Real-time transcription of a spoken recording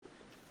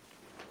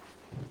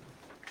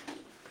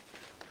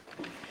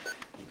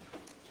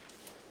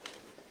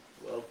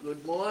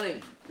Good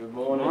morning. Good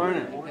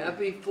morning.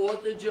 Happy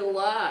 4th of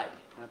July.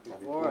 Happy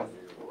 4th.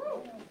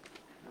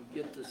 We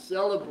get to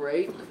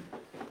celebrate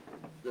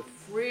the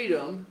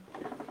freedom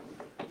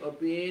of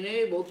being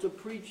able to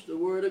preach the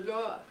Word of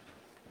God.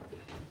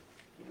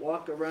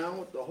 Walk around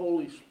with the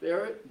Holy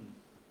Spirit and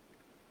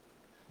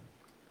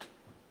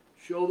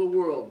show the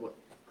world what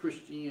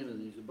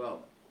Christianity is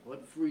about,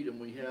 what freedom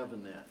we have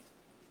in that.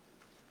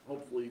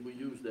 Hopefully we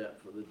use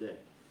that for the day.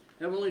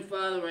 Heavenly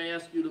Father, I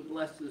ask you to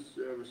bless this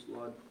service,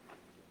 Lord.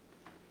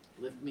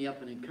 Lift me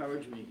up and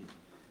encourage me.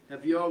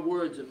 Have your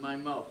words in my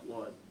mouth,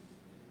 Lord.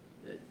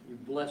 That you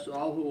bless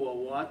all who are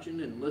watching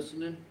and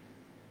listening.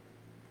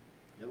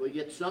 That we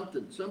get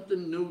something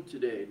new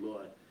today,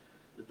 Lord.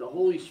 That the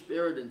Holy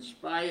Spirit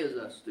inspires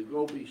us to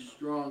go be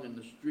strong in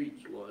the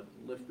streets, Lord,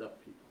 and lift up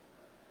people.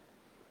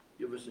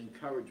 Give us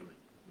encouragement.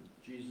 In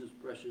Jesus'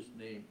 precious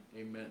name,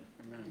 amen.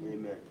 Amen.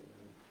 Amen.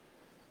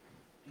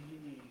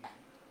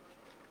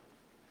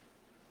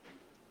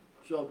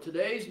 So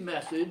today's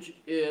message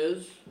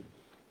is,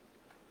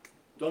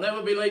 don't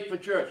ever be late for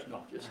church.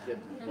 No, just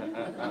kidding. I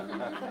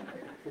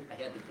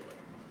had to do it.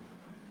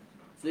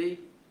 See?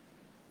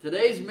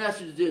 Today's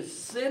message is,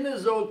 sin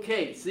is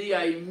okay. See,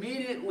 I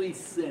immediately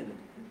sinned.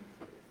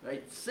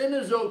 Right? Sin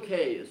is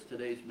okay is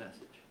today's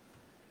message.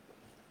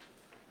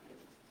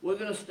 We're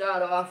going to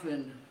start off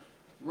in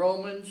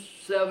Romans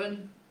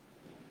 7,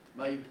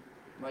 my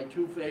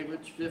two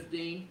favorites,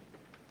 15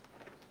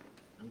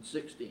 and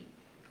 16.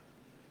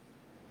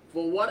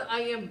 For what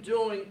I am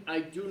doing, I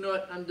do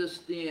not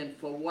understand.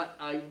 For what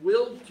I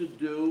will to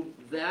do,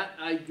 that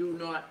I do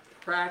not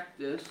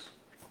practice.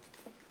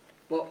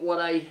 But what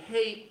I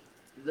hate,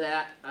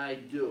 that I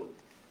do.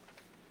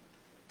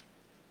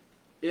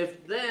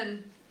 If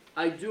then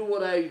I do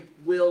what I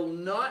will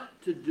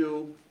not to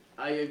do,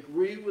 I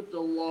agree with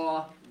the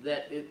law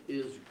that it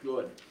is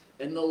good.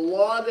 And the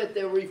law that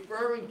they're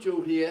referring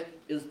to here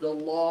is the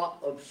law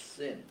of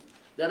sin.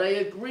 That I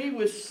agree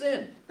with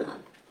sin.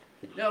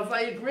 Now, if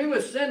I agree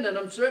with sin, then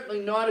I'm certainly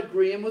not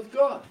agreeing with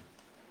God.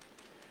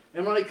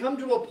 And when I come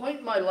to a point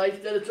in my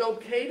life that it's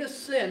okay to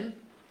sin,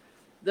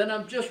 then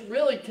I'm just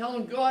really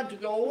telling God to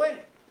go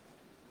away.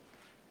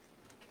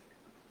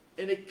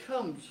 And it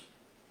comes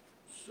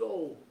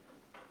so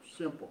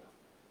simple.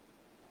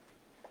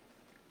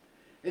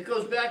 It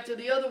goes back to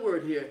the other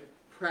word here,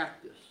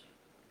 practice.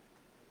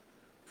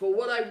 For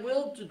what I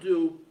will to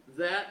do,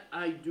 that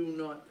I do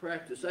not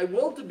practice. I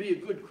will to be a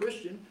good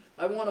Christian.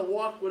 I want to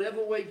walk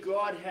whatever way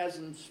God has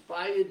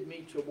inspired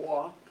me to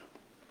walk.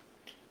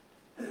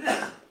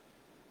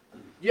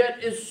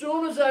 Yet as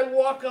soon as I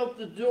walk out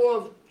the door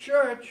of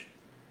church,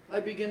 I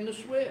begin to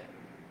swear.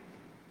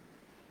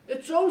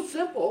 It's so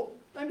simple.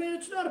 I mean,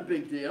 it's not a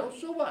big deal.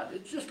 So what?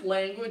 It's just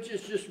language.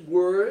 It's just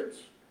words.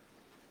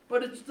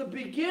 But it's the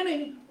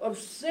beginning of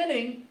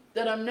sinning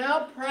that I'm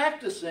now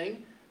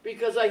practicing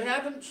because I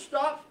haven't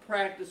stopped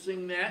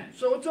practicing that,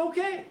 so it's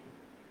okay.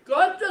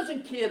 God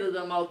doesn't care that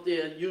I'm out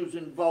there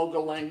using vulgar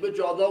language,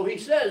 although he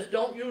says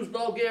don't use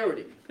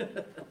vulgarity.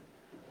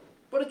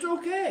 But it's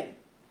okay.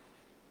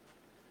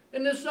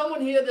 And there's someone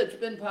here that's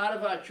been part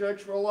of our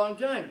church for a long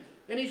time,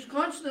 and he's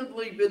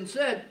constantly been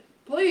said,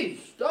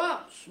 please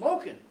stop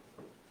smoking.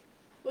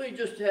 Well, he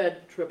just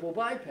had triple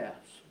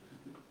bypass.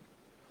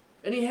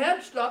 And he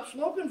had stopped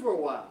smoking for a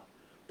while.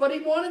 But he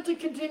wanted to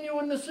continue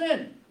in the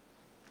sin.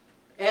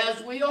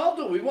 As we all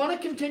do. We want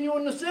to continue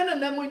in the sin,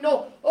 and then we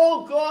know,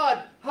 oh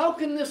God, how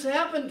can this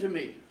happen to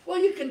me? Well,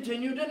 you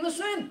continued in the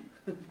sin.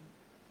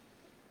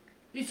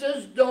 He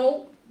says,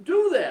 don't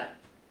do that.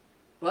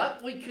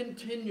 But we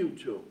continue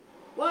to.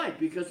 Why?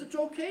 Because it's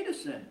okay to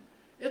sin.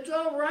 It's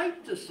all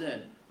right to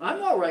sin.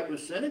 I'm all right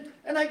with sinning,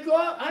 and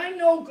I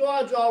know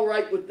God's all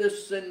right with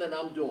this sin that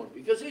I'm doing,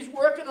 because he's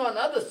working on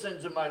other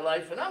sins in my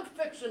life, and I'm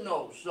fixing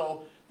those.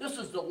 So this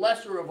is the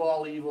lesser of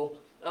all evil.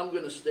 I'm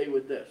going to stay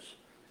with this.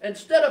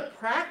 Instead of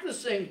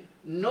practicing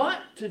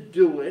not to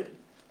do it,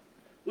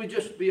 we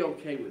just be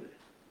okay with it.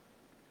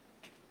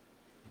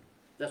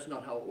 That's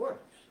not how it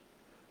works.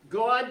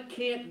 God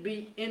can't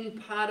be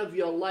in part of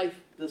your life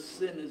the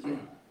sin is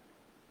in.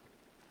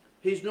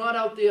 He's not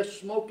out there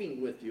smoking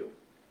with you.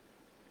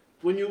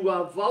 When you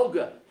are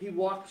vulgar, he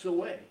walks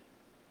away.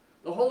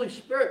 The Holy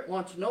Spirit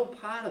wants no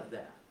part of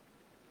that.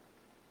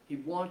 He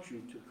wants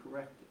you to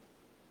correct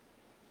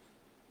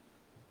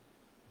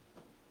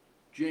it.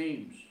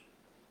 James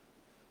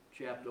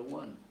chapter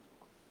 1,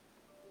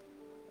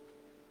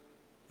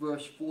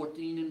 verse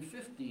 14 and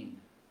 15.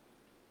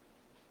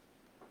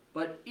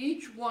 But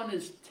each one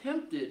is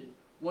tempted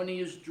when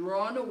he is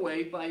drawn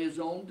away by his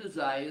own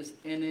desires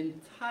and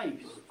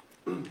enticed.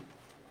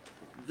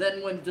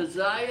 Then when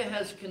desire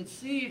has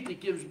conceived, it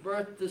gives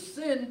birth to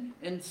sin,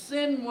 and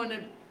sin, when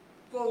it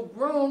full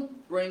grown,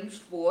 brings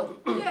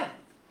forth death.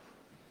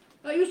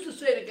 I used to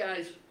say to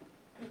guys,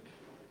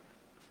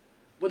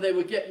 when they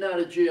were getting out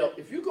of jail,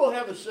 if you go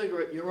have a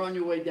cigarette, you're on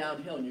your way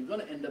downhill, and you're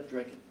going to end up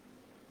drinking.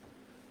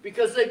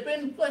 Because they've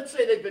been, let's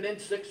say they've been in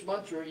 6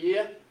 months or a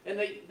year,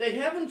 and they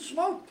haven't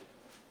smoked.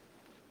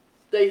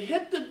 They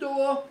hit the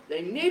door,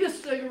 they need a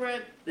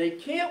cigarette, they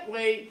can't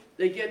wait,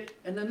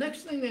 and the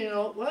next thing they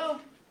know,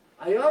 well,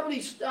 I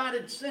already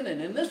started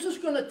sinning. And this is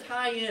going to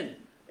tie in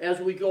as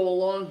we go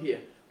along here.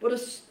 But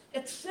it's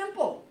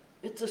simple.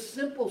 It's a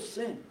simple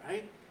sin,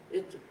 right?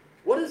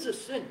 What is a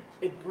sin?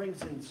 It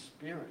brings in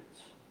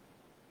spirits,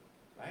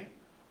 right?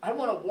 I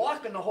want to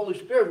walk in the Holy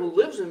Spirit who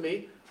lives in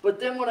me, but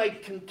then when I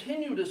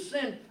continue to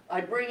sin,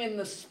 I bring in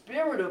the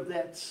spirit of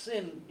that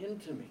sin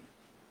into me.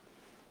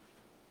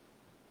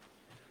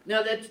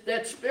 Now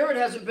that spirit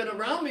hasn't been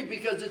around me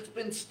because it's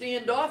been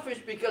standoffish,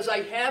 because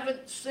I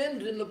haven't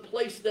sinned in the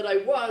place that I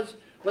was,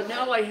 but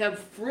now I have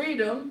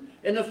freedom,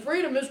 and the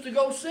freedom is to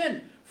go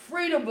sin.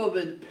 Freedom of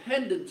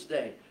Independence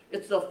Day.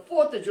 It's the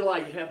 4th of July.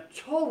 You have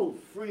total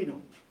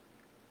freedom,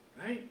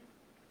 right?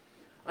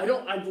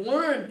 I've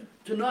learned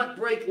to not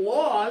break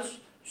laws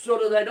so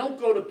that I don't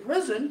go to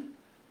prison,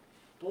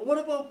 but what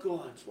about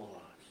God's laws?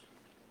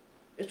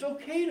 It's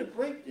okay to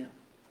break them.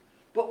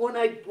 But when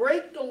I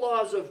break the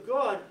laws of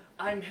God,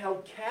 I'm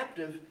held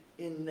captive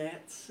in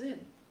that sin.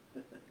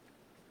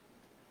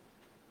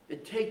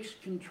 It takes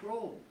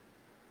control,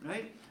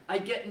 right? I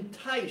get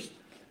enticed.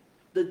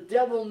 The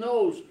devil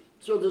knows.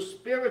 So the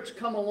spirits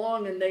come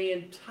along and they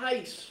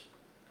entice.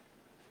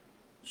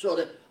 So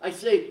that I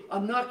say,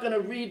 I'm not going to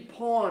read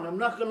porn. I'm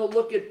not going to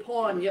look at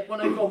porn. Yet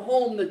when I go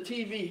home, the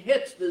TV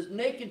hits. There's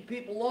naked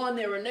people on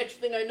there. And next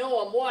thing I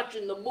know, I'm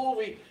watching the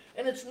movie.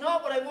 And it's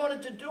not what I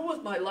wanted to do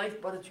with my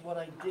life, but it's what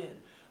I did.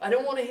 I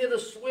don't want to hear the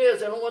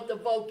swears. I don't want the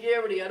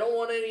vulgarity. I don't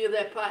want any of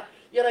that part.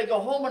 Yet I go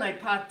home and I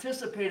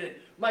participate in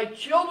it. My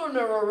children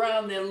are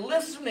around there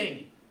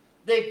listening.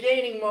 They're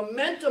gaining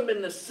momentum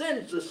in the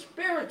sins, the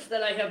spirits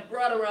that I have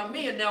brought around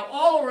me, and now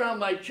all around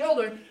my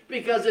children,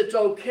 because it's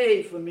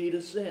okay for me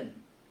to sin.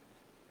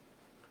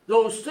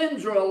 Those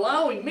sins are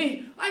allowing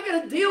me. I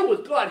got to deal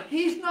with God.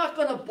 He's not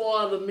going to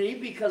bother me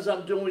because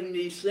I'm doing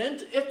these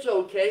sins. It's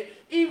okay,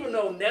 even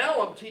though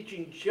now I'm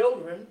teaching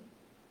children.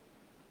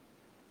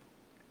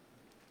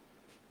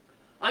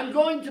 I'm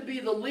going to be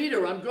the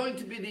leader. I'm going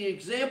to be the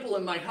example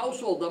in my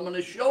household. I'm going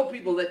to show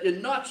people that you're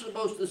not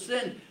supposed to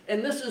sin,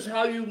 and this is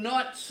how you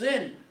not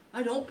sin.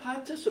 I don't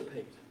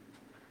participate.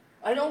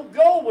 I don't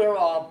go where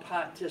I'll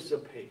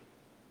participate.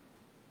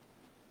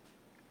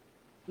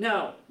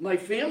 Now, my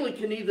family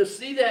can either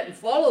see that and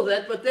follow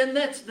that, but then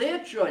that's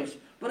their choice.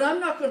 But I'm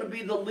not going to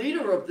be the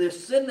leader of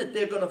this sin that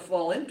they're going to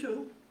fall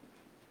into.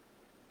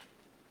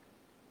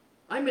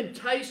 I'm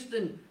enticed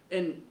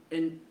in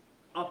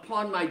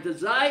upon my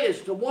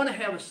desires to want to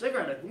have a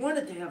cigarette. I've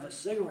wanted to have a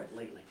cigarette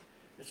lately.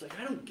 It's like,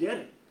 I don't get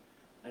it.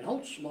 I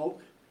don't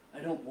smoke. I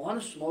don't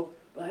want to smoke,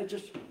 but I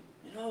just,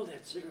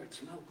 that cigarette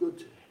smells good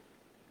today.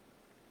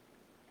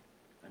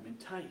 I'm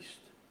enticed.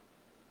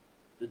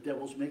 The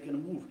devil's making a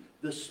move.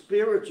 The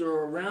spirits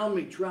are around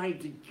me trying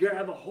to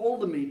grab a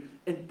hold of me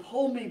and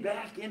pull me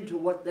back into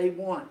what they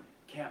want,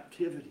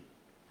 captivity.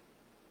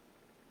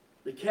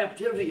 The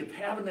captivity of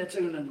having that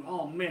cigarette and,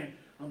 oh man,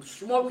 I'm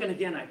smoking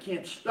again, I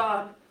can't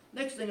stop.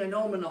 Next thing I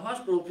know, I'm in the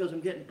hospital because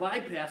I'm getting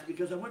bypassed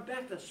because I went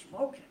back to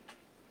smoking.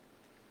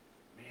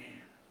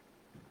 Man,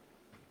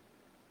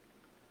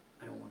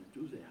 I don't want to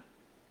do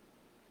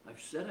that.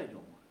 I've said I don't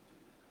want to do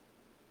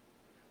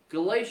that.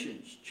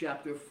 Galatians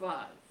chapter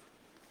 5,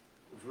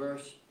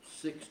 verse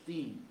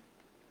 16.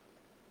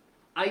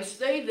 I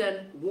say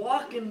then,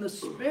 walk in the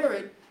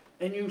Spirit,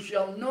 and you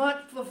shall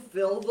not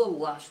fulfill the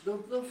lust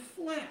of the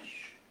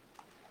flesh.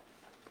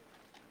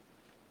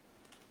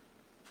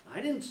 I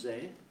didn't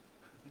say it.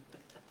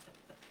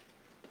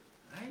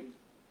 Right?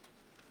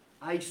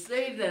 I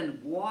say then,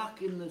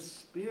 walk in the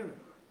Spirit.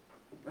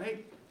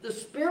 Right? The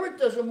Spirit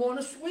doesn't want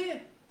to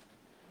swear.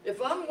 If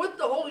I'm with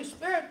the Holy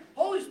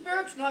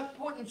Spirit's not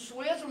putting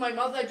swears in my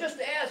mouth. I just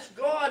ask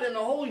God and the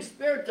Holy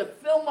Spirit to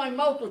fill my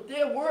mouth with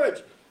their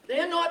words.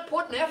 They're not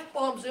putting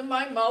F-bombs in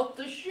my mouth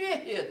to share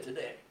here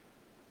today.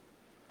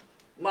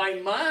 My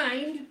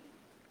mind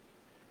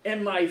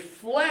and my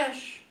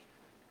flesh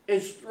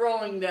is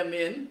throwing them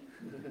in,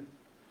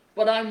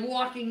 but I'm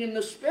walking in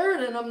the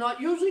Spirit and I'm not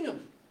using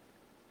them.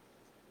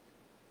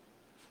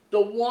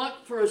 The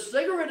want for a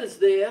cigarette is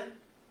there,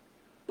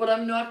 but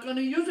I'm not going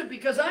to use it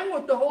because I'm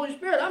with the Holy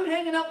Spirit. I'm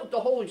hanging out with the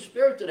Holy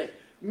Spirit today.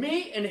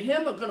 Me and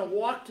him are going to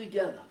walk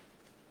together.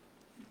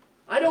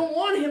 I don't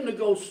want him to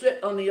go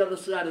sit on the other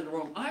side of the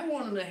room. I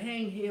want him to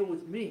hang here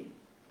with me.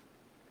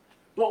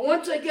 But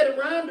once I get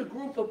around a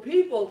group of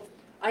people,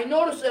 I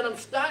notice that I'm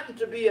starting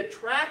to be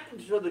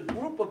attracted to the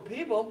group of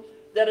people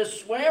that are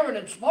swearing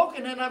and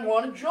smoking, and I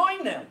want to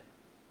join them.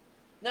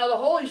 Now the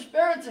Holy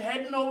Spirit's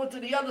heading over to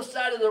the other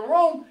side of the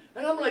room,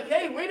 and I'm like,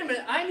 hey, wait a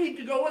minute, I need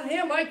to go with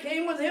him. I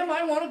came with him.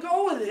 I want to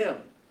go with him.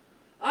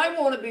 I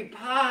want to be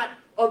part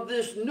of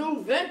this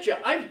new venture.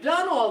 I've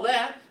done all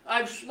that.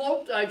 I've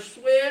smoked, I've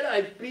sweared,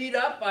 I've beat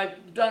up,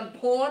 I've done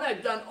porn,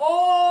 I've done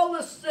all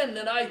the sin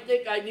that I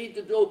think I need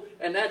to do,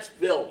 and that's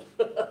filled.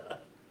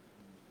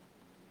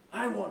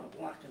 I want to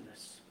walk in the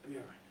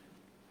Spirit.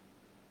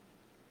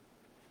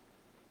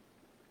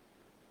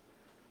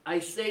 I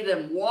say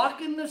then,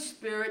 walk in the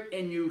Spirit,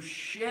 and you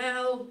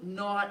shall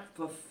not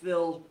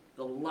fulfill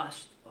the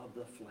lust of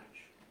the flesh.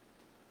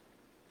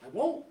 I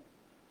won't.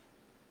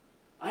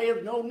 I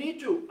have no need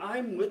to.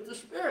 I'm with the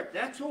Spirit.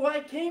 That's who I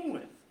came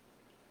with.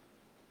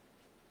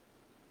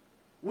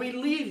 We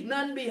leave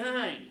none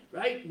behind,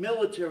 right?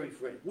 Military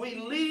phrase. We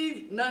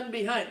leave none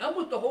behind. I'm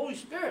with the Holy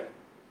Spirit.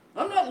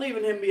 I'm not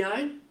leaving him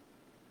behind.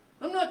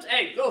 I'm not,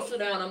 hey, go sit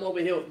down. I'm over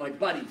here with my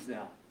buddies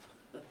now.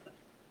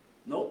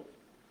 Nope.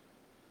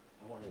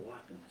 I want to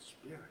walk in the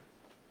Spirit.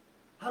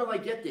 How do I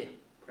get there?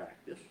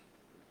 Practice.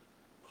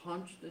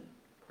 Constant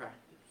practice.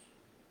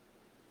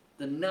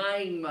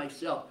 Denying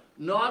myself.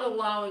 Not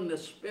allowing the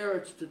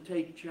spirits to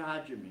take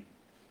charge of me.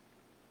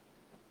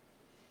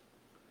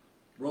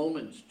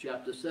 Romans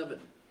chapter 7,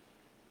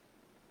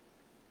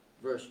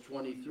 verse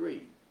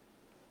 23.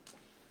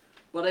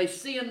 But I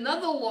see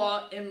another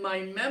law in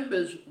my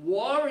members,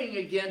 warring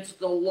against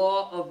the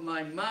law of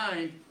my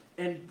mind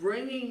and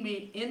bringing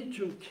me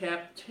into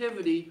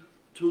captivity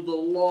to the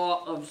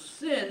law of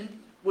sin,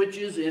 which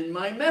is in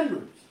my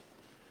members.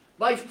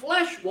 My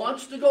flesh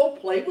wants to go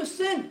play with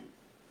sin.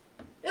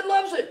 It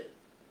loves it.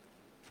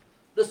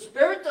 The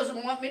Spirit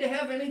doesn't want me to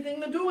have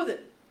anything to do with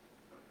it.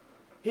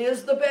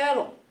 Here's the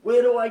battle.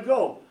 Where do I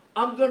go?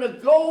 I'm going to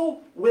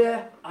go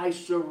where I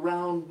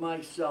surround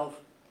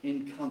myself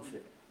in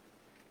comfort.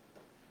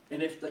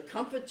 And if the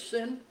comfort's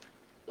sin,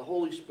 the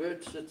Holy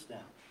Spirit sits down.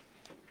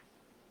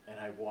 And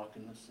I walk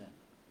in the sin.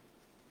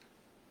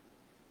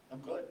 I'm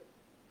good.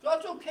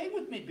 God's okay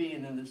with me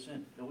being in the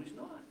sin. No, he's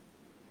not.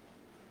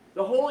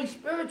 The Holy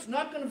Spirit's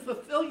not going to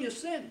fulfill your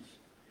sins.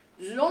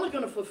 He's only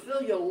going to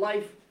fulfill your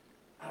life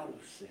out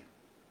of sin.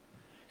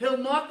 He'll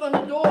knock on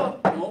the door.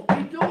 Don't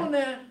be doing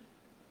that.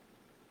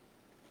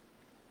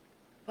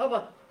 How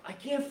about, I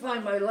can't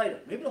find my lighter.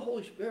 Maybe the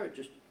Holy Spirit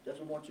just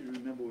doesn't want you to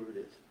remember where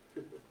it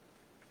is.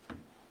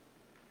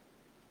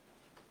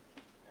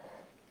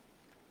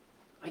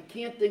 I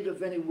can't think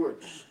of any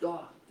words.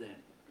 Stop then.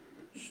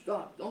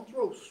 Stop. Don't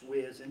throw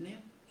swears in there.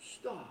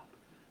 Stop.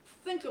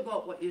 Think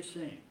about what you're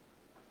saying.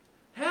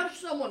 Have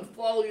someone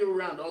follow you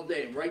around all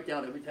day and write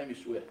down every time you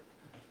swear.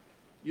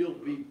 You'll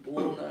be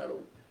blown out of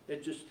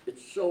it.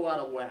 It's so out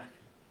of whack.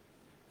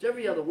 It's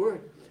every other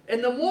word.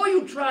 And the more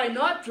you try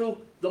not to,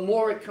 the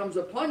more it comes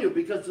upon you,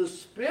 because the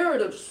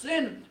spirit of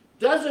sin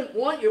doesn't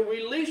want you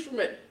released from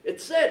it.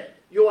 It said,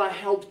 you are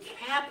held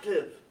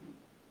captive.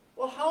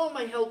 Well, how am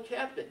I held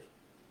captive?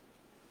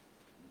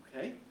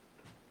 Okay?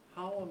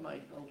 How am I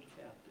held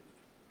captive?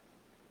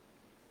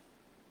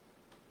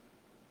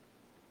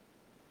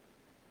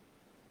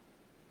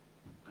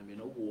 I'm in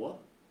a war.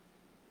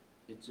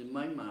 It's in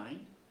my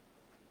mind.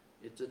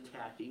 It's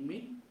attacking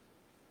me.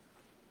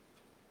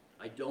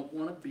 I don't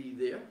want to be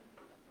there.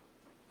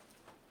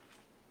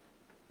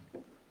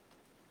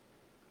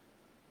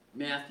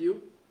 Matthew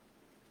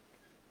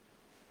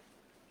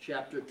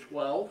chapter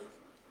 12,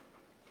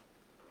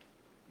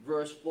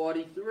 verse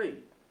 43.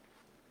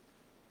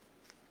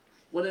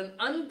 When an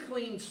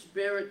unclean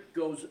spirit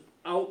goes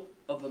out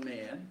of a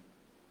man,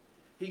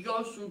 he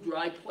goes through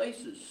dry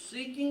places,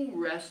 seeking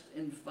rest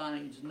and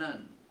finds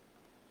none.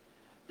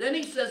 Then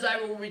he says,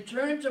 I will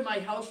return to my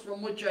house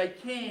from which I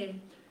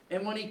came,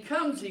 and when he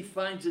comes, he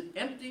finds it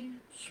empty,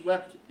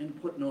 swept,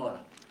 and put in order.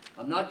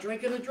 I'm not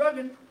drinking or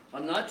drugging.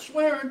 I'm not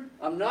swearing.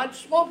 I'm not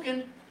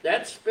smoking.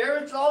 That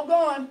spirit's all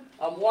gone.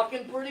 I'm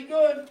walking pretty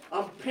good.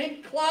 I'm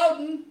pink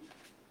clouding.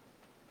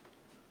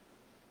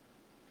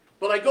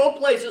 But I go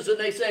places and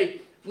they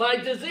say, my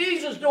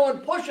disease is doing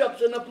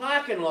push-ups in the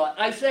parking lot.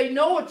 I say,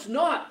 no, it's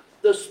not.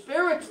 The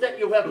spirits that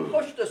you have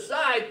pushed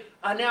aside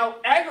are now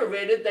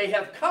aggravated. They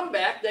have come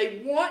back.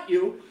 They want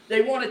you.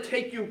 They want to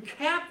take you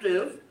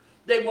captive.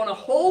 They want to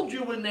hold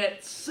you in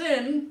that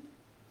sin.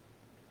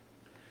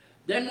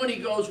 Then when he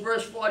goes,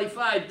 verse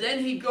 45,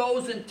 then he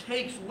goes and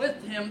takes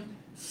with him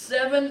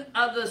 7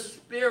 other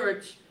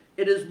spirits.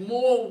 It is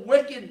more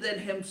wicked than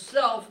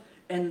himself,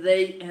 and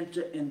they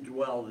enter and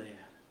dwell there.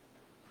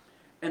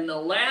 And the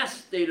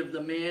last state of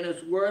the man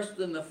is worse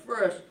than the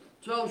first,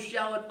 so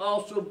shall it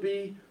also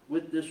be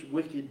with this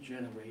wicked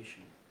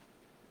generation.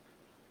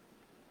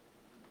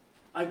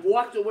 I've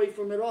walked away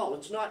from it all.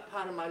 It's not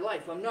part of my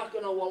life. I'm not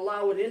going to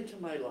allow it into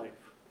my life.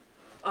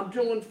 I'm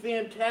doing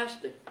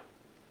fantastic.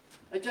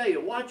 I tell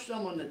you, watch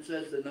someone that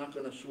says they're not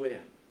going to swear.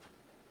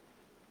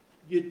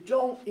 You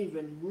don't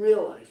even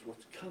realize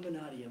what's coming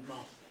out of your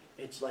mouth.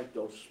 It's like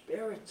those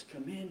spirits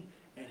come in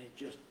and it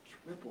just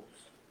triples.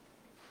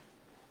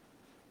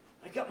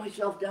 I got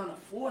myself down to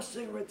 4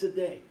 cigarettes a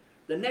day.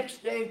 The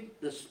next day,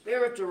 the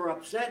spirits are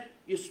upset.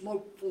 You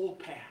smoke 4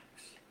 packs.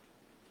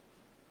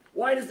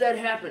 Why does that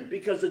happen?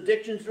 Because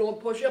addiction's doing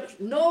push-ups?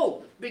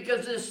 No,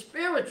 because the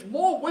spirits,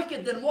 more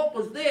wicked than what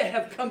was there,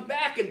 have come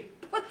back and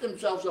put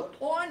themselves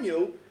upon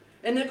you,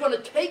 and they're going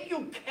to take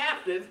you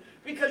captive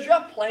because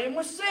you're playing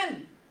with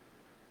sin.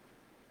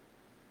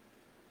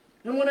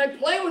 And when I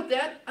play with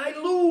that, I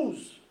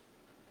lose.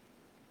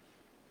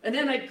 And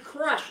then I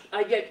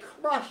get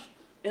crushed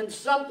in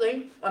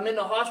something. I'm in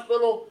the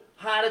hospital,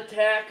 heart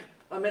attack.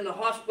 I'm in the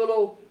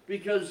hospital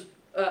because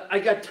I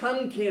got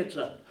tongue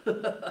cancer.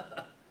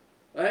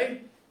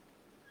 Right?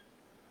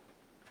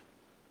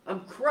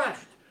 I'm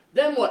crushed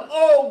Then what?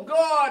 Oh,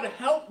 God,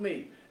 help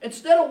me.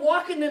 Instead of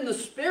walking in the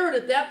Spirit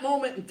at that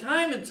moment in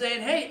time and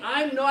saying, hey,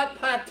 I'm not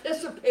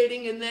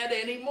participating in that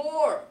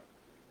anymore.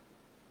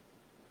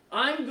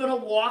 I'm going to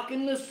walk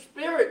in the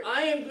Spirit.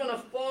 I am going to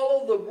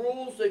follow the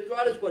rules that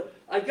God has put.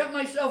 I got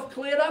myself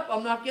cleared up.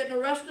 I'm not getting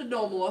arrested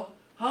no more.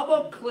 How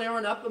about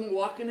clearing up and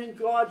walking in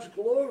God's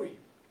glory?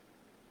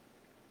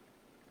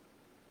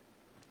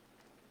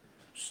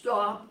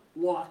 Stop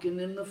walking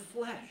in the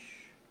flesh.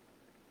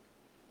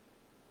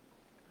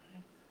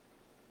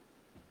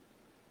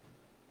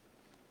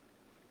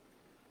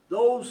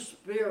 Those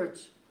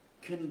spirits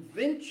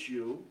convince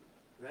you,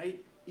 right?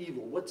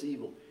 Evil. What's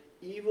evil?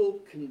 Evil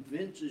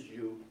convinces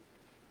you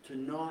to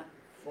not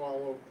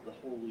follow the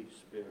Holy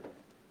Spirit.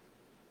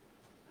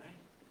 Right?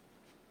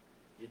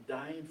 You're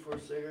dying for a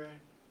cigarette?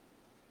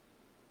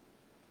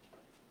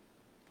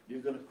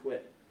 You're going to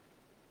quit.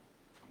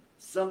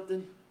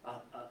 Something,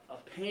 a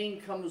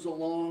pain comes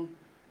along,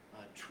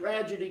 a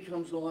tragedy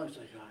comes along, it's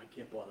like, oh, I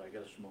can't bother, I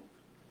got to smoke.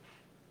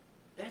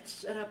 That's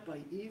set up by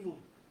evil.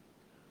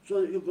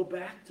 So that you'll go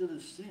back to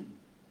the sin.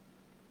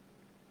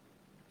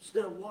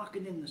 Instead of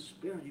walking in the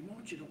Spirit, He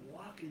wants you to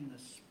walk in the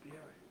Spirit.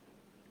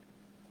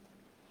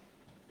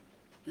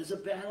 There's a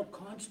battle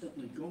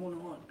constantly going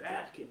on,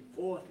 back and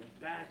forth and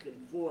back and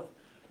forth.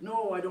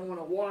 No, I don't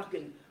want to walk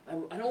in.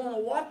 I don't want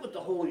to walk with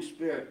the Holy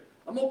Spirit.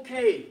 I'm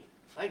okay.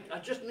 I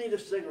just need a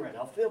cigarette.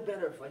 I'll feel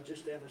better if I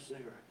just have a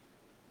cigarette.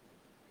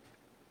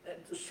 And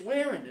the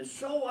swearing is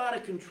so out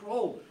of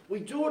control. We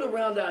do it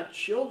around our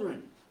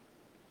children.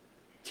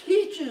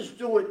 Teachers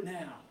do it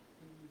now.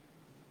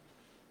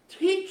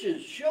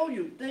 Teachers show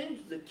you things,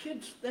 the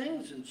kids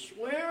things, and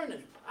swearing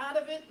is part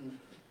of it, and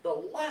the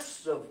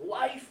lusts of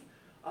life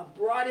are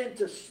brought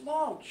into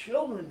small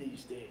children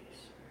these days.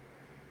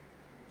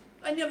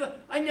 I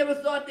never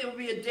thought there would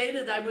be a day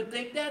that I would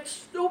think that's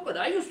stupid.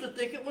 I used to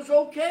think it was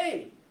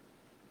okay.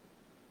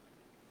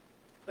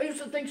 I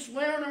used to think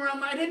swearing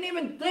around I didn't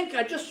even think,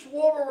 I just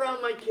swore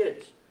around my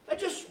kids. I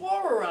just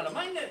swore around them.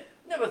 I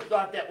never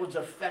thought that was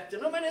affecting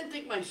them. I didn't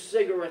think my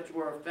cigarettes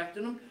were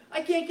affecting them.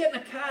 I can't get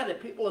in a car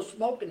that people are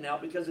smoking now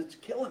because it's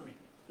killing me.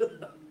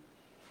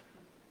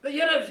 But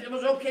yet it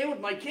was okay with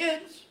my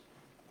kids.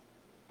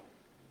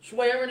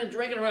 Swearing and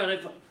drinking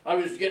around. I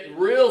was getting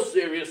real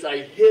serious. I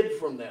hid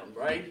from them,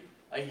 right?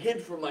 I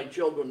hid from my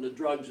children the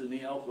drugs and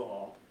the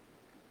alcohol.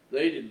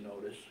 They didn't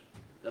notice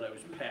that I was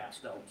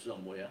passed out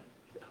somewhere.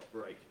 Yeah,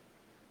 right.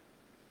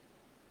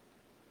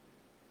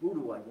 Who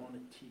do I want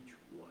to teach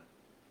what?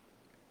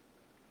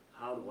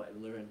 How do I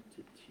learn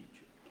to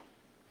teach it?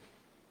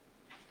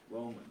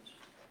 Romans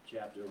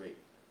chapter 8.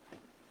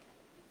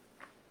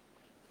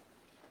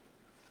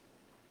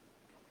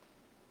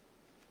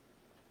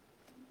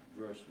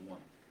 Verse 1.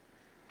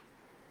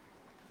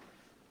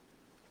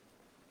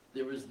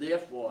 There is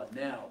therefore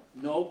now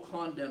no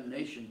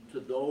condemnation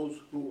to those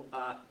who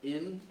are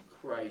in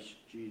Christ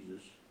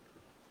Jesus,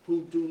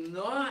 who do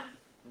not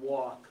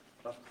walk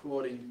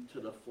according to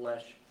the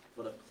flesh,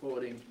 but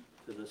according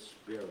to the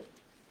Spirit.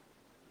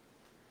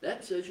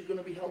 That says you're going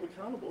to be held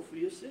accountable for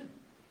your sin.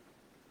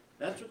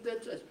 That's what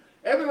that says.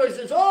 Everybody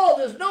says, oh,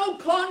 there's no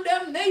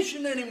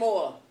condemnation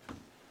anymore.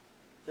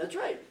 That's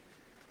right.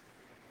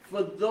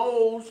 For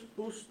those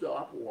who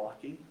stop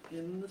walking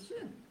in the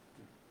sin.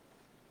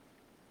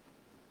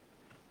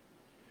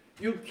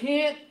 You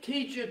can't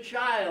teach a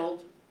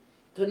child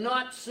to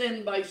not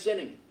sin by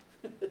sinning.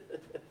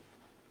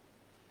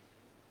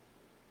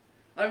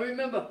 I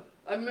remember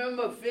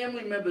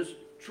family members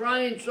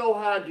trying so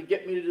hard to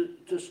get me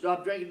to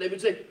stop drinking. They would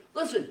say,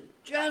 listen,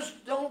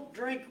 just don't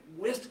drink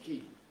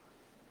whiskey.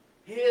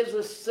 Here's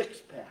a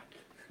six-pack.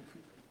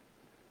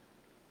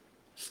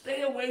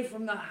 Stay away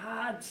from the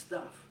hard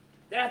stuff.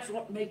 That's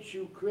what makes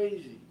you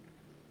crazy.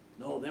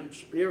 No, them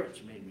spirits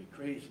made me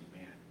crazy,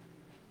 man.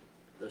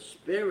 The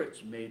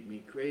spirits made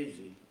me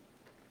crazy.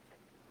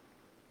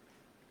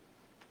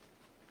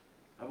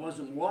 I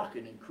wasn't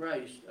walking in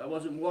Christ. I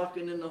wasn't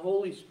walking in the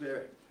Holy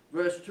Spirit.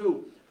 Verse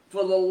 2.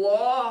 For the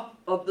law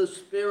of the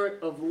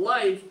Spirit of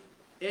life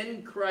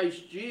in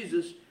Christ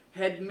Jesus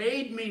had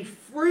made me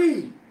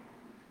free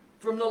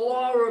from the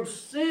law of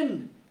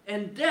sin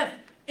and death.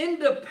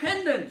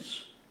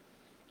 Independence.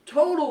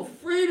 Total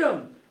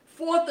freedom.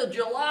 4th of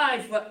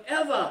July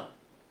forever.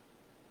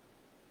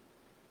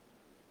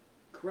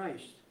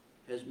 Christ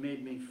has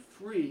made me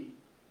free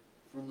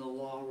from the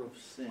law of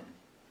sin.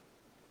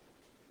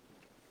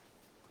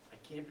 I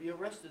can't be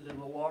arrested in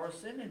the law of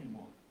sin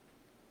anymore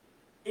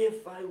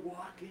if I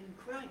walk in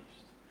Christ.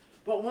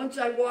 But once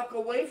I walk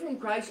away from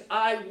Christ,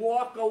 I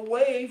walk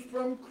away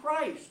from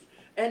Christ.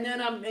 And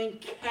then I'm in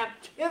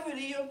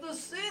captivity of the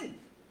sin.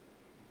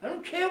 I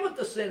don't care what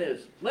the sin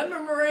is.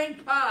 Lemon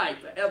meringue pie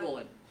for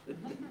Evelyn.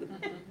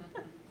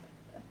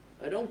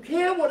 I don't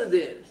care what it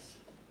is.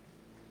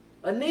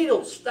 A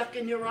needle stuck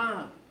in your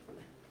arm.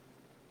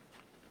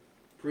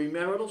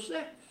 Premarital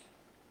sex.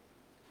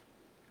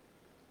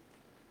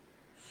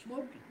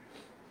 Smoking.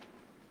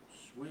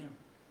 Swearing.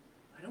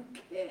 I don't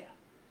care.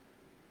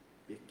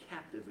 You're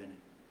captive in it.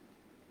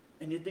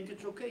 And you think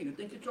it's okay. You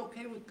think it's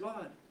okay with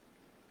God.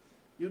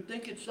 You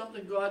think it's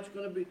something God's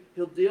going to be,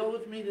 he'll deal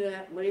with me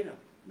that later.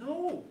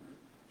 No,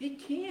 he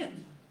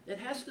can't. It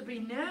has to be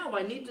now.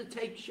 I need to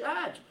take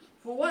charge.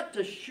 For what?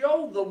 To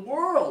show the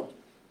world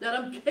that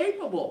I'm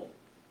capable.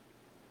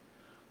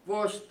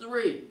 Verse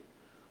 3.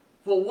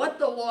 For what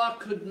the law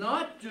could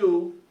not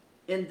do,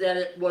 in that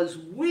it was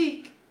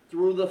weak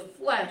through the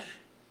flesh,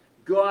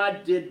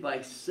 God did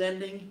by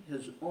sending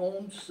his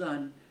own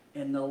Son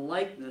in the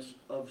likeness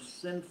of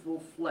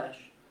sinful flesh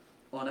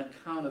on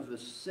account of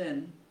his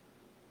sin.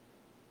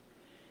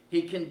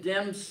 He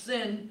condemned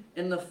sin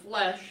in the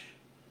flesh,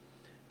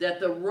 that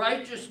the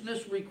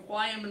righteousness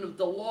requirement of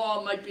the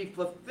law might be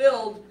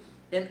fulfilled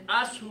in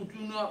us who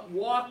do not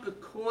walk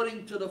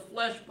according to the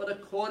flesh, but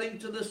according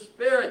to the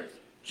Spirit.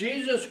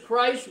 Jesus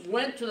Christ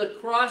went to the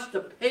cross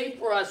to pay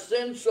for our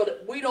sins so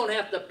that we don't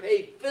have to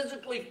pay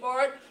physically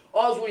for it.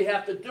 All we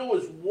have to do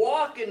is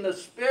walk in the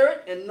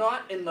Spirit and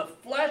not in the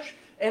flesh,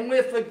 and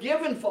we're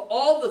forgiven for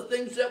all the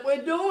things that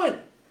we're doing.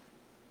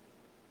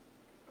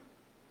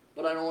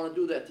 But I don't want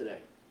to do that today.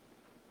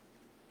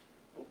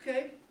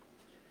 Okay?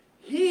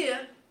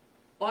 Here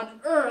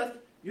on earth,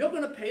 you're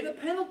going to pay the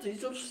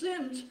penalties of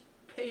sins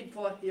paid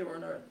for here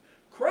on earth.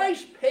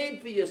 Christ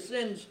paid for your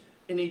sins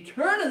in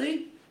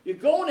eternity. You're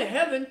going to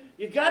heaven.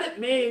 You got it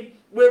made.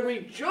 We're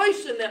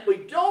rejoicing that we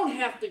don't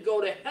have to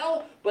go to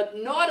hell, but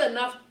not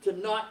enough to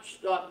not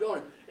stop doing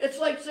it. It's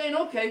like saying,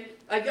 okay,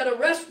 I got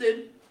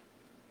arrested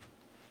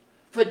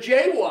for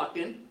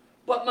jaywalking,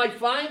 but my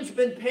fine's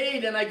been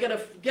paid and I got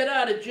a get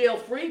out of jail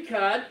free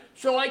card,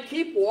 so I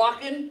keep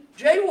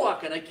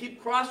jaywalking. I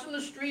keep crossing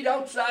the street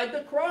outside the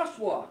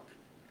crosswalk.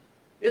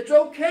 It's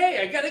okay.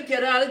 I got to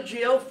get out of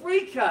jail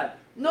free card.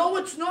 No,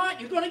 it's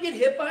not. You're going to get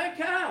hit by a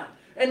car.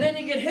 And then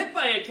you get hit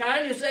by a car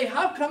and you say,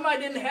 how come I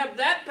didn't have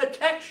that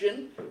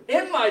protection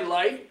in my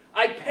life?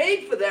 I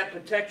paid for that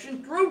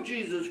protection through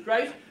Jesus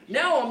Christ.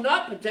 Now I'm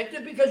not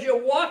protected because you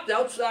walked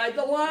outside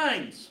the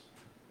lines.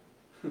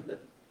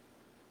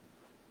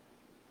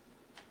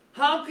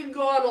 How can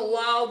God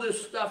allow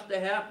this stuff to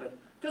happen?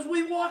 Because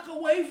we walk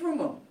away from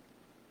him.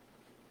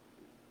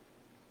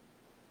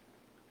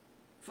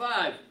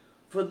 5.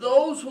 For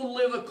those who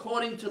live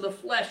according to the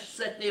flesh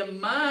set their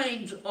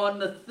minds on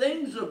the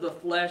things of the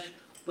flesh,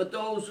 but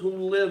those who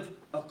live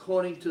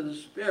according to the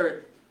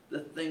Spirit, the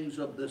things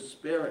of the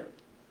Spirit.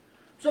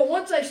 So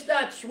once I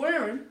start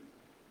swearing,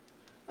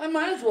 I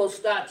might as well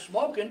start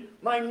smoking.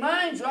 My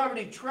mind's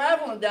already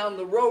traveling down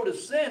the road of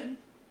sin.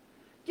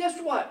 Guess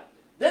what?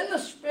 Then the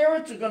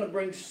spirits are going to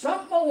bring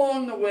something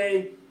along the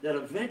way that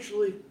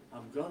eventually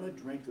I'm going to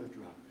drink a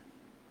drug.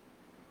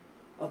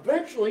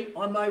 Eventually,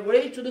 on my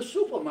way to the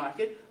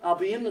supermarket, I'll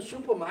be in the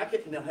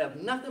supermarket and they'll have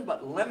nothing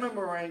but lemon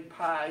meringue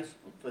pies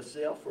for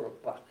sale for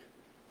 $1.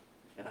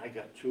 And I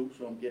got 2,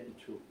 so I'm getting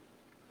 2.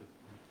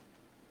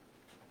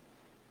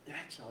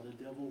 That's how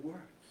the devil works.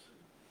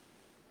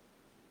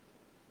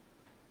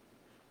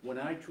 When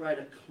I try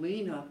to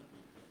clean up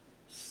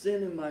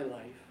sin in my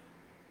life,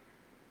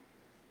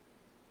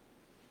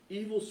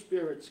 evil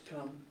spirits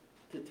come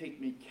to take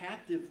me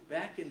captive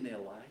back in their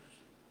lives.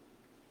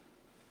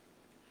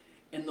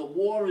 And the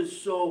war is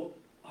so,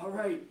 all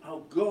right, I'll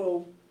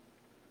go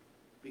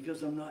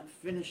because I'm not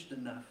finished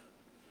enough.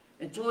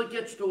 Until it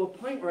gets to a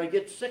point where I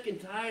get sick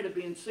and tired of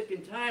being sick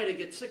and tired. I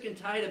get sick and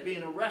tired of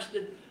being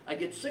arrested. I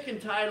get sick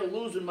and tired of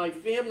losing my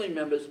family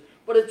members.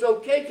 But it's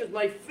okay because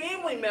my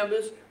family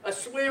members are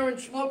swearing,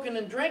 smoking,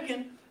 and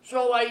drinking.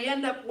 So I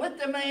end up with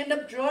them. I end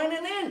up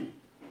joining in.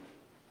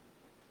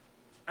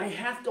 I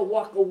have to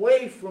walk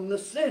away from the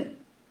sin.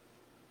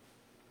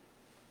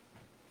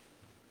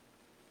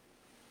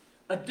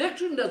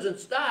 Addiction doesn't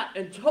start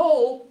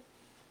until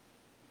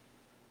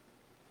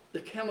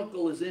the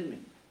chemical is in me.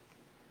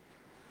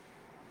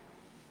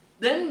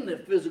 Then the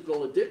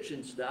physical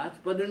addiction starts,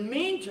 but in the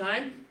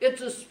meantime,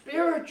 it's a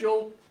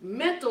spiritual,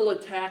 mental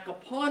attack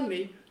upon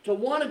me to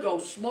want to go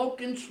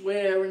smoke and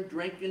swear and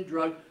drink and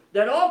drug.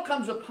 That all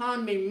comes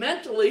upon me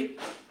mentally,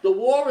 the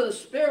war of the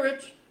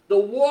spirits, the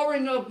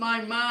warring of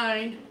my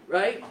mind,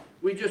 right?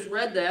 We just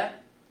read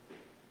that,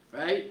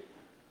 right?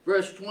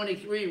 Verse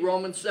 23,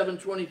 Romans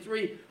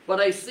 7:23. But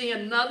I see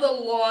another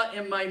law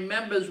in my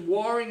members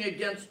warring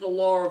against the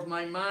law of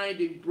my mind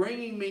and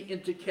bringing me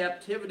into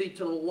captivity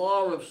to the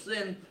law of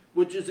sin,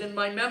 which is in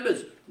my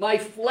members. My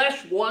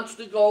flesh wants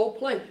to go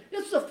play.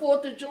 It's the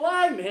 4th of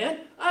July, man.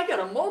 I got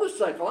a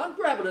motorcycle. I'm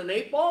grabbing an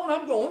 8-ball and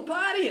I'm going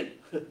partying.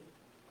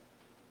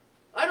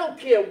 I don't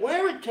care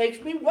where it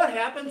takes me, what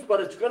happens,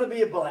 but it's going to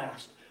be a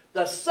blast.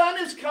 The sun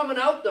is coming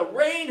out. The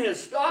rain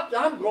has stopped.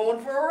 I'm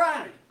going for a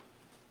ride.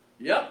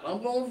 Yep,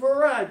 I'm going for a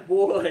ride,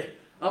 boy.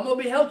 I'm going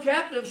to be held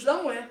captive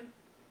somewhere.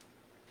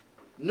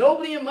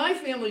 Nobody in my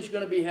family's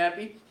going to be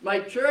happy. My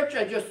church,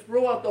 I just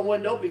threw out the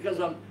window because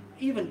I'm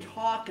even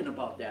talking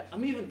about that.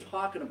 I'm even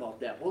talking about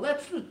that. Well,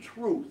 that's the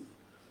truth.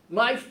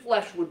 My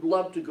flesh would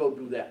love to go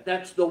do that.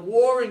 That's the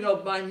warring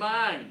of my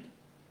mind.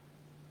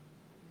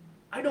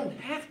 I don't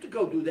have to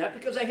go do that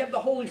because I have the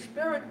Holy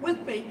Spirit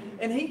with me,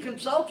 and He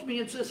consults me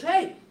and says,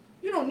 hey,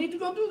 you don't need to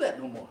go do that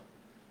no more.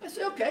 I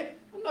say, okay,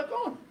 I'm not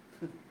going.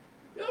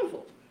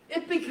 Beautiful.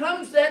 It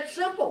becomes that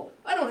simple.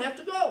 I don't have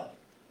to go.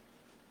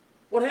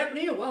 What happened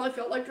to you? Well, I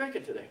felt like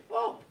drinking today.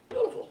 Oh,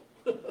 beautiful.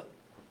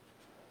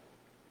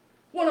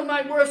 One of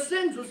my worst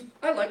sins was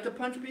I like to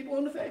punch people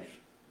in the face.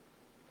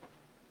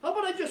 How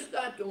about I just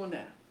start doing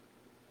that?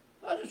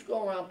 I'll just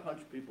go around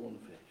punch people in the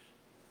face.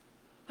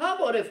 How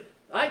about if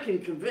I can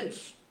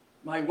convince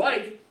my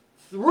wife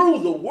through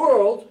the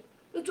world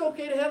it's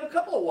okay to have a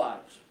couple of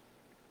wives?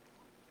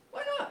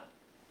 Why not?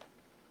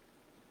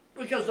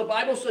 Because the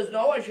Bible says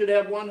no, I should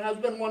have one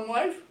husband, one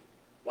wife.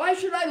 Why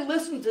should I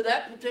listen to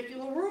that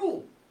particular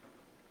rule?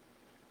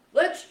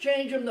 Let's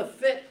change them to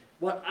fit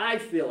what I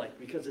feel like,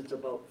 because it's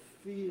about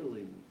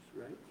feelings,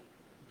 right?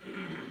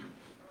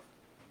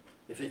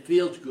 If it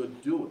feels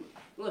good, do it.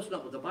 Well, that's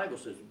not what the Bible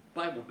says. The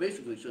Bible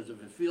basically says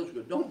if it feels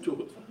good, don't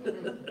do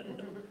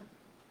it.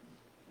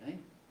 Right?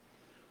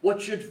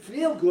 What should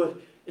feel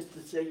good is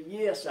to say,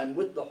 yes, I'm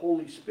with the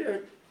Holy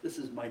Spirit. This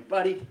is my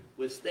buddy.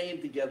 We're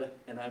staying together,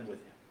 and I'm with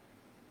him.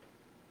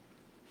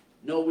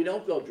 No, we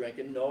don't go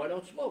drinking. No, I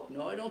don't smoke.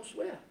 No, I don't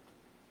swear.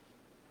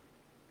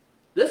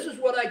 This is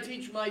what I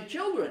teach my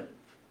children,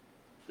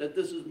 that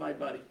this is my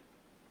buddy.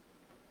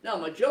 Now,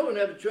 my children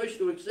have a choice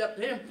to accept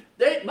him.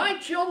 My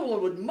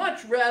children would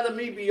much rather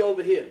me be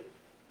over here.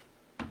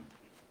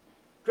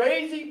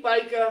 Crazy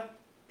biker,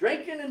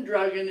 drinking and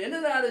drugging, in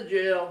and out of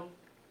jail.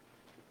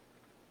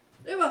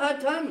 They have a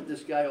hard time with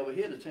this guy over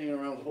here that's hanging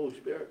around the Holy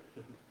Spirit.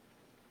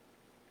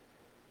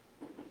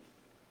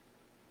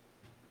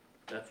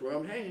 That's where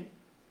I'm hanging.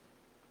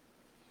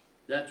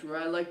 That's where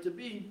I like to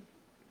be.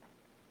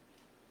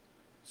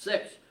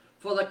 6,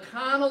 for the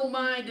carnal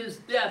mind is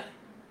death,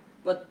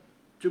 but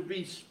to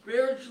be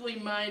spiritually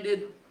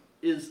minded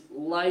is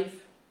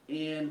life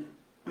and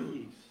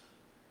peace.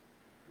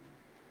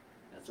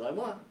 That's what I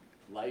want.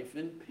 Life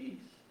and peace.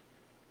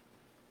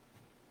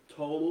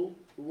 Total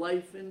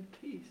life and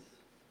peace.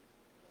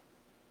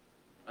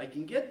 I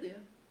can get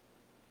there.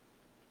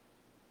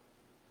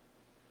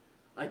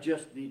 I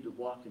just need to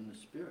walk in the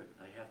Spirit.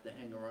 I have to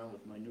hang around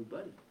with my new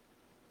buddy.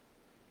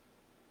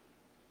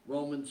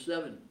 Romans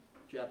 7,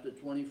 chapter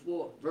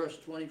 24, verse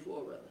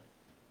 24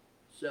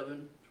 rather.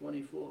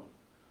 7:24.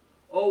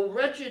 O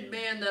wretched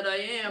man that I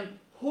am,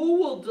 who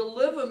will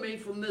deliver me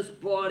from this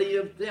body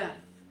of death?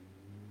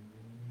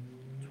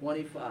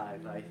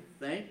 25. I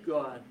thank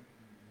God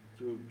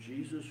through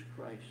Jesus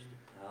Christ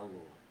our Lord.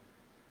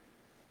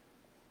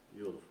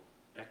 Beautiful.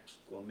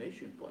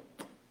 Exclamation point.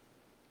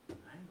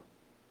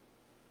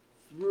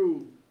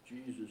 Through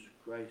Jesus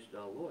Christ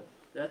our Lord.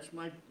 That's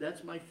my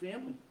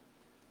family.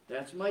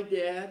 That's my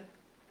dad.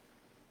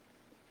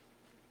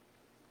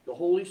 The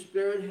Holy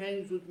Spirit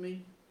hangs with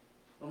me.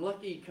 I'm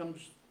lucky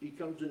he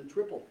comes in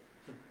triple.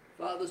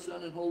 Father,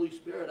 Son, and Holy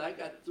Spirit. I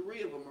got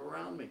 3 of them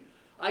around me.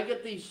 I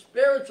get these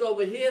spirits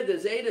over here.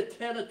 There's 8 or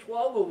 10 or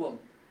 12 of them.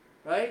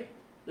 Right?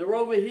 They're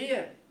over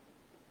here.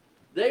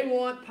 They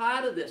want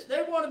part of this.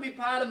 They want to be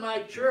part of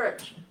my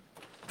church.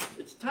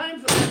 It's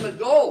time for them to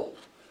go.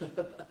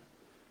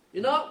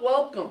 You're not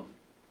welcome.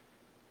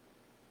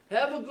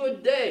 Have a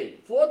good day.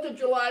 4th of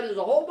July, there's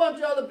a whole bunch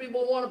of other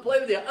people who want to play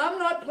with you. I'm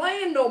not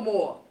playing no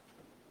more.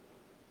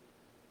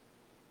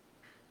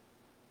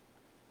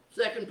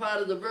 Second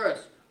part of the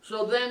verse.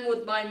 So then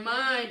with my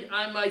mind,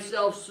 I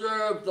myself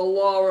serve the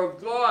law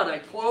of God. I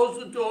close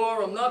the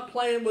door. I'm not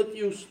playing with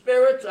you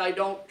spirits. I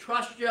don't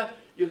trust you.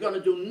 You're going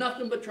to do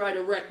nothing but try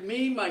to wreck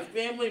me, my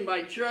family,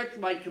 my church,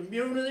 my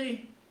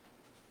community.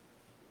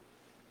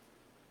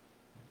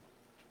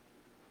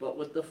 But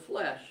with the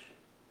flesh,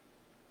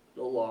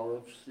 the law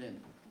of sin,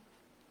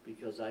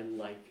 because I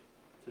like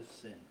to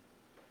sin.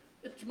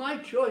 It's my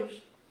choice.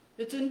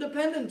 It's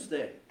Independence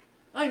Day.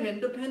 I'm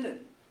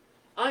independent.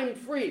 I'm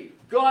free.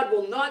 God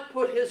will not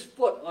put his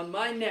foot on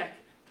my neck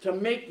to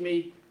make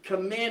me,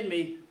 command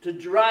me, to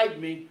drive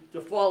me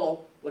to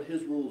follow what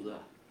his rules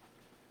are.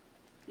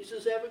 He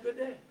says, have a good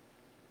day.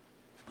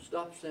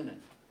 Stop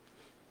sinning.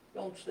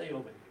 Don't stay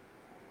over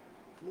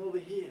here. Come over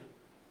here.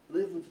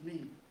 Live with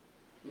me.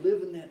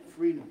 Live in that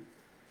freedom.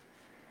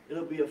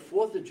 It'll be a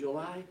 4th of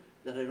July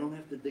that I don't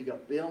have to dig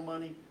up bail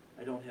money.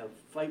 I don't have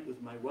a fight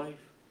with my wife.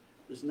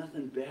 There's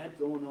nothing bad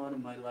going on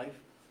in my life.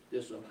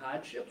 There's some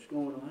hardships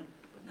going on,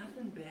 but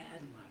nothing bad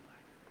in my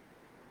life.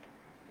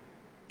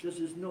 Because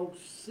there's no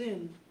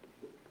sin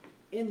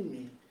in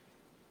me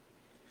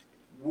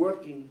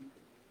working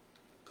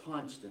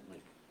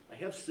constantly. I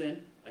have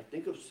sin. I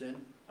think of sin.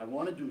 I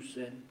want to do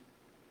sin.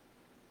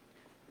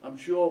 I'm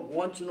sure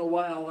once in a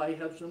while I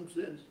have some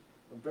sins.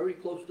 I'm very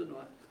close to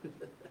not.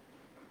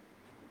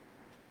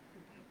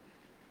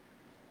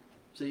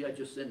 See, I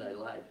just sinned. I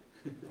lied.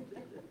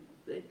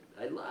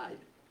 I lied.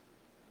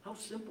 How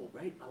simple,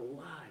 right? A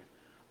lie.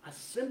 A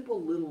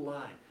simple little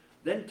lie.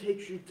 Then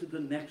takes you to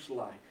the next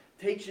lie.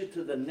 Takes you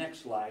to the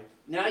next lie.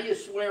 Now you're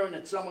swearing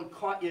that someone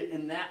caught you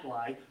in that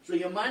lie, so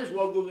you might as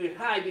well go get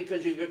high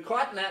because you got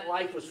caught in that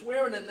lie for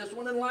swearing in this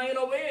one and lying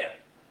over here.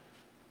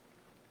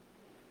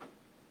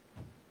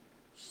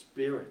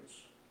 Spirits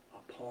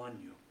upon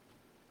you.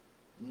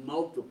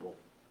 Multiple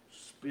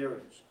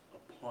spirits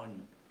upon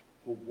you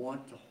who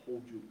want to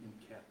hold you in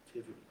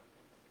captivity.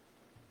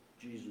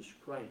 Jesus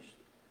Christ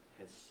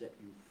has set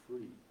you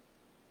free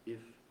if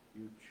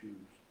you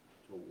choose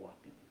to walk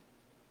in him.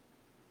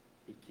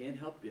 He can't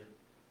help you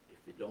if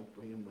you don't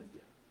bring him with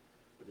you.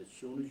 But as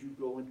soon as you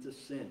go into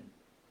sin,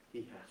 he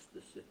has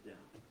to sit down.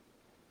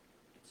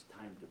 It's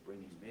time to bring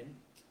him in,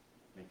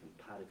 make him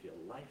part of your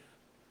life,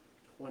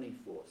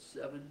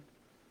 24/7.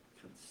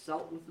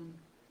 Consult with him.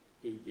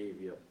 He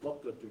gave you a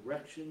book of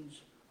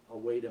directions, a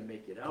way to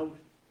make it out,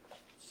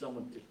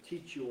 someone to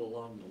teach you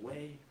along the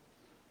way,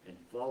 and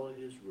follow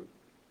his route.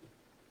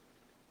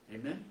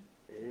 Amen?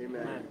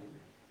 Amen.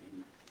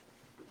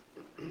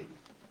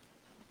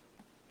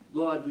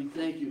 Lord, we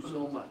thank you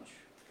so much.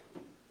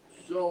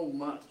 So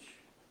much.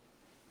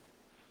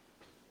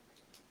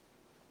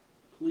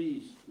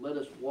 Please let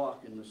us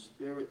walk in the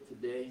Spirit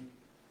today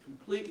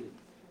completely.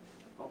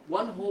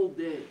 One whole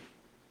day.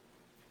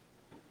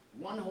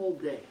 One whole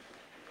day.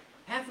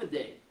 Half a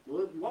day.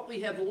 What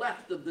we have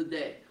left of the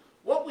day.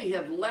 What we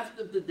have left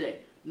of the day.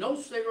 No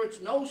cigarettes,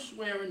 no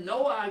swearing,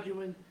 no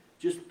arguing,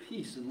 just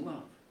peace and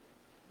love.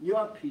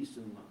 Your peace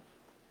and love.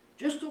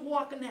 Just to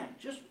walk in that,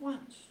 just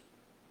once.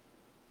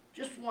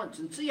 Just once.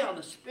 And see how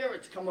the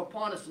spirits come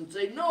upon us and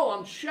say, no,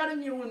 I'm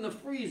shutting you in the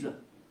freezer.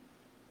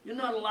 You're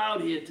not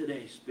allowed here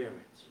today,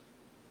 spirits.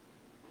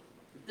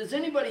 If there's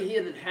anybody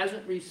here that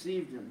hasn't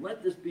received him,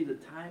 let this be the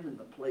time and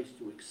the place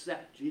to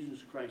accept Jesus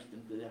Christ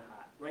into their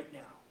heart right now.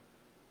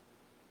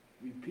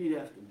 Repeat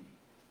after me.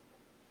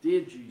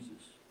 Dear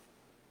Jesus,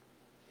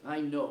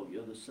 I know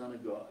you're the Son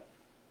of God.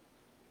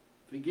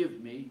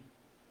 Forgive me.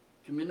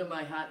 Come into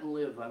my heart and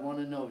live. I want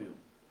to know you.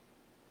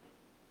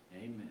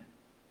 Amen.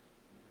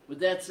 With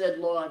that said,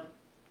 Lord,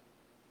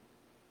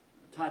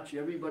 touch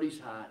everybody's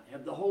heart.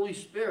 Have the Holy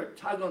Spirit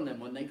tug on them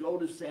when they go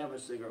to have a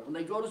cigarette, when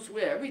they go to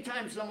swear. Every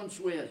time someone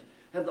swears,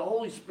 have the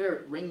Holy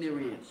Spirit ring their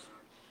ears.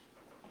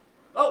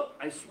 Oh,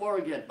 I swore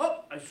again.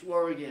 Oh, I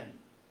swore again.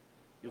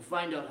 You'll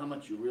find out how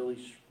much you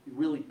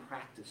really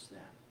practice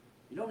that.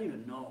 You don't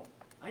even know.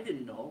 I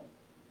didn't know.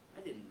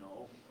 I didn't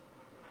know.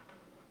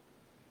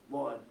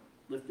 Lord,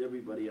 lift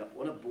everybody up.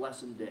 What a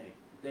blessed day.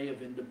 Day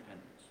of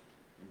independence.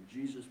 In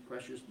Jesus'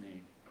 precious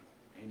name.